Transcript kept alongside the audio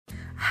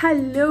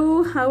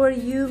Hello, how are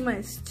you, my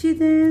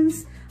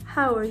students?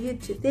 How are you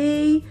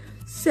today?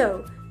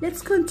 So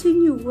let's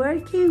continue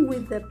working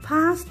with the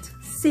past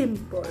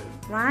simple,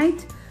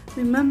 right?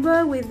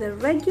 Remember, with the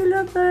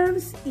regular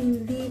verbs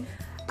in the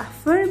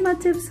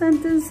affirmative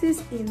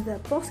sentences, in the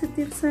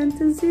positive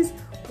sentences,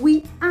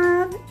 we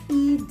add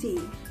ed,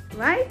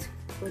 right?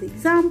 For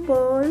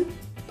example,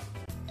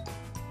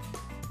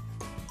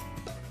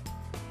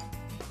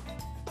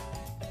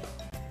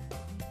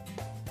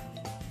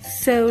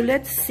 so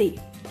let's see.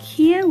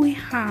 Here we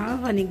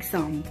have an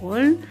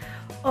example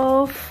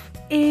of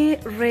a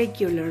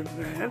regular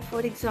verb.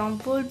 For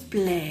example,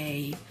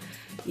 play.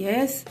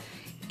 Yes,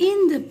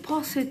 in the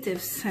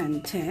positive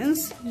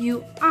sentence,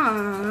 you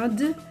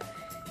add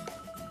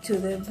to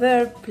the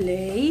verb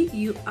play,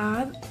 you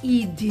add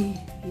ed.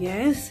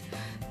 Yes,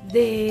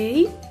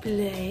 they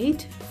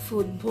played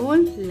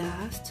football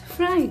last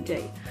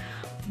Friday.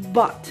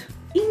 But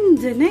in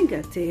the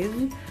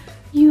negative,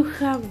 you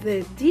have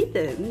the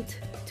didn't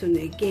to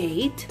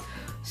negate,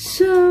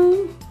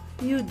 so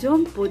you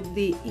don't put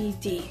the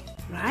ed,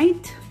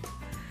 right?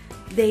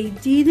 They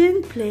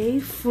didn't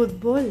play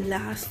football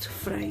last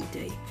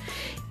Friday.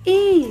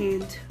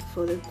 And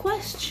for the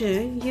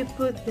question, you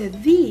put the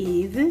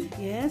did,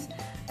 yes,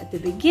 at the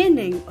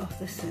beginning of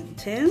the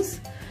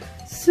sentence.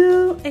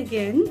 So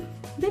again,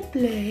 the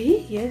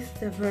play, yes,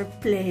 the verb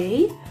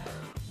play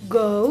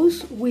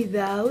goes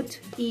without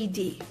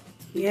ed.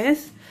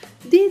 Yes,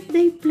 did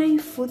they play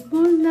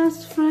football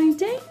last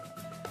Friday?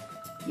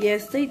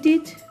 Yes, they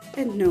did,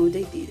 and no,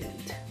 they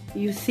didn't.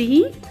 You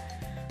see?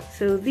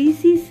 So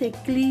this is a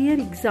clear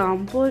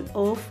example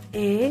of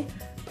a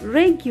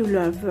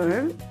regular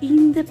verb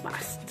in the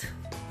past.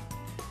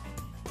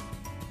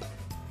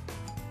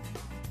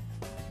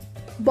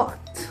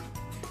 But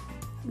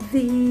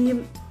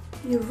the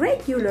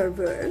irregular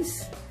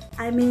verbs,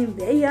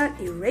 they are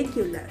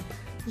irregular.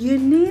 You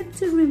need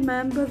to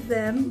remember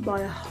them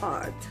by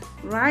heart,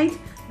 right?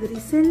 There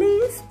is a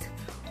list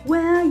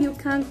where you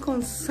can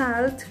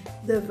consult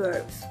the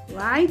verbs,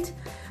 right?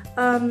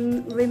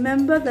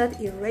 Remember that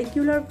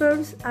irregular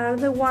verbs are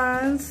the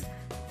ones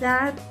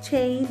that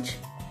change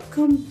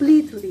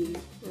completely,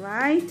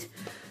 right?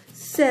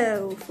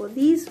 So for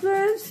these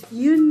verbs,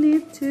 you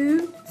need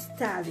to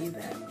study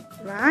them,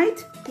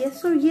 right?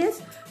 Yes or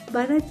yes,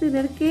 van a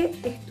tener que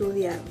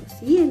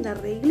estudiarlos. Y en la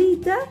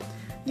reglita,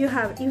 you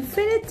have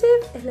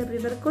infinitive, es la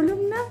primera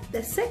columna,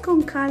 the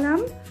second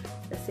column,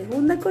 la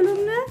segunda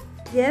columna,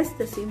 yes,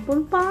 the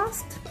simple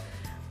past,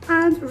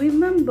 and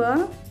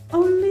remember,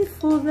 only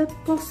for the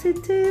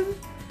positive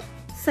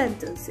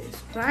sentences,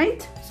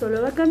 right?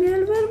 Solo va a cambiar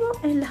el verbo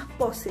en las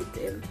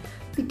positive,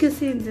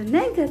 because in the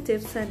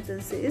negative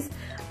sentences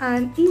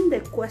and in the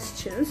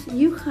questions,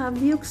 you have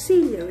the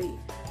auxiliary,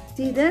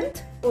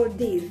 didn't or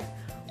did.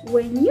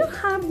 When you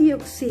have the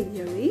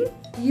auxiliary,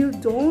 you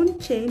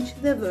don't change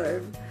the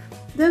verb.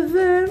 The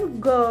verb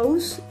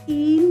goes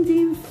in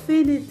the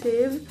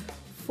infinitive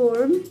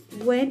form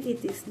when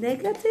it is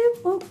negative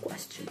or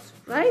questions,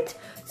 right?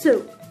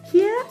 So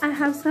here I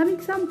have some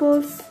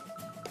examples.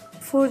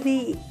 For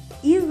the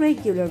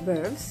irregular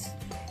verbs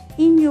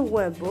in your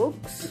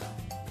workbooks,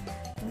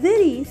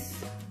 there is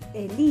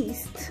a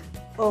list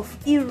of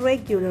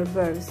irregular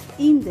verbs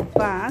in the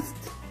past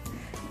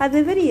at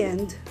the very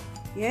end.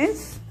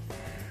 Yes,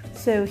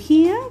 so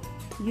here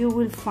you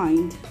will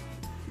find,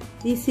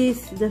 this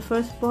is the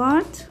first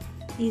part,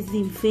 is the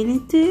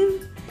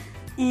infinitive,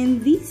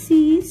 and this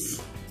is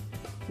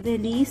the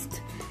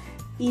list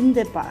in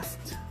the past,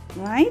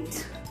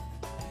 right?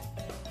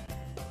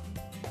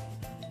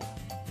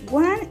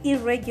 One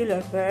irregular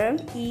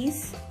verb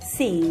is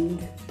sing.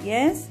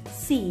 Yes,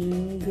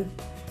 sing,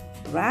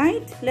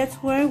 right?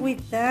 Let's work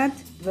with that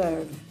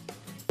verb.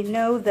 We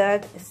know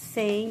that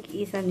sing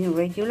is an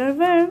irregular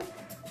verb,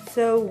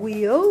 so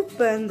we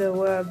open the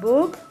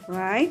workbook,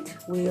 right?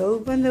 We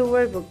open the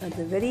workbook at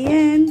the very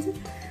end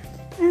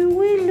and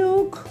we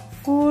look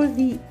for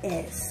the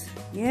S.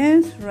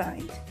 Yes,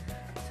 right.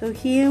 So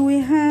here we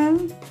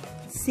have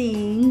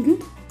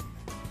sing,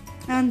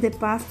 and the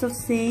past of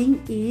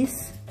sing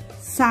is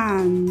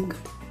sang,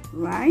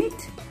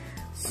 right?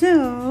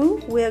 So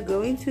we are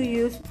going to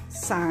use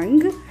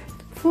sang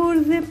for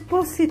the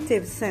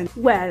positive sentence.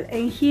 Well,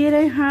 and here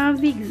I have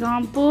the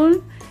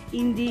example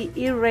in the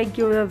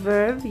irregular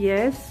verb.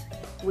 Yes,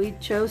 we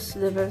chose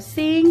the verb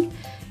sing.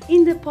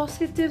 In the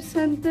positive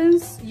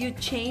sentence, you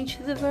change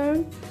the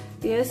verb.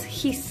 Yes,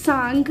 he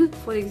sang,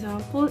 for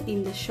example,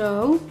 in the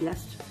show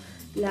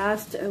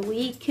last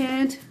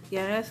weekend,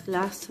 yes,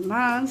 last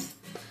month.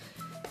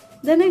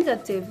 The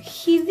negative,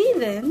 he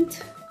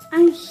didn't,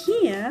 and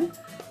here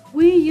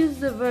we use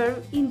the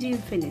verb in the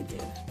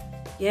infinitive.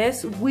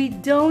 Yes, we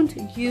don't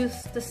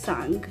use the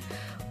sang,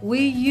 we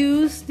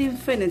use the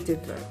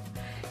infinitive verb.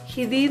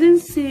 He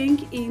didn't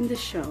sing in the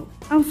show.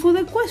 And for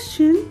the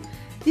question,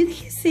 did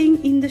he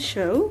sing in the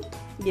show?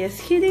 Yes,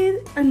 he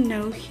did, and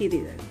no, he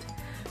didn't,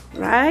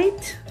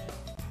 right?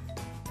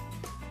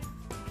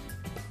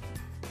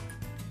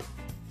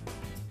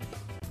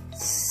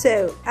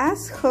 So,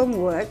 as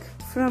homework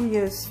from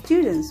your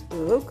student's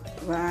book,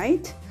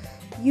 right?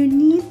 You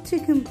need to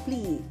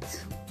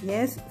complete,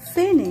 yes,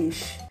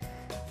 finish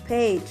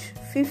page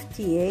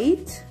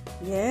 58,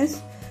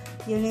 yes.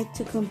 You need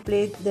to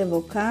complete the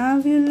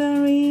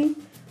vocabulary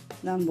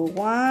number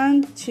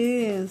 1,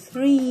 2, and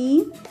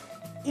 3.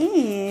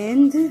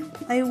 And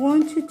I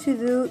want you to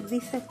do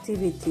this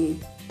activity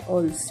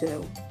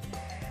also.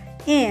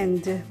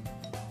 And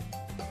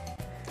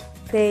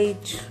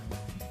page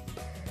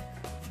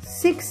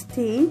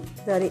 60,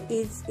 that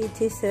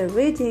it is a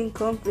reading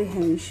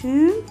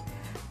comprehension,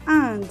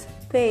 and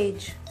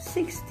page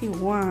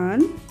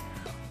 61,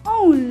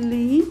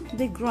 only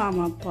the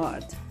grammar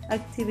part.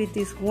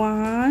 Activities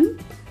 1,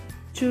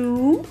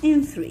 2,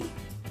 and 3.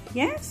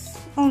 Yes,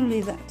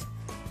 only that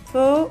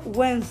for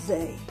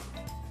Wednesday.